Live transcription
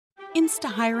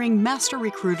Instahiring Master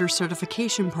Recruiter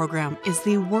Certification Program is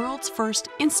the world's first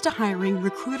Instahiring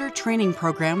recruiter training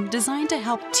program designed to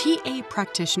help TA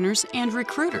practitioners and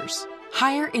recruiters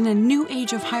hire in a new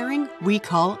age of hiring we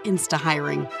call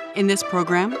Instahiring. In this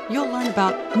program, you'll learn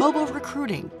about mobile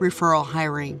recruiting, referral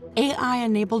hiring,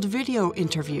 AI-enabled video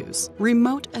interviews,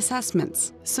 remote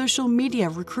assessments, social media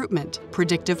recruitment,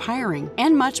 predictive hiring,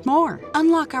 and much more.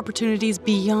 Unlock opportunities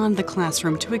beyond the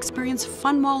classroom to experience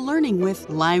fun while learning with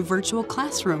live virtual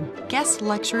classroom, guest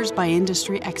lectures by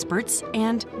industry experts,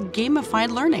 and gamified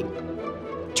learning.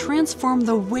 Transform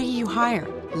the way you hire.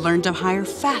 Learn to hire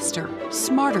faster,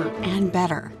 smarter, and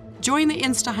better. Join the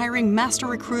Instahiring Master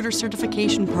Recruiter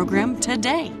Certification Program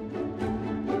today.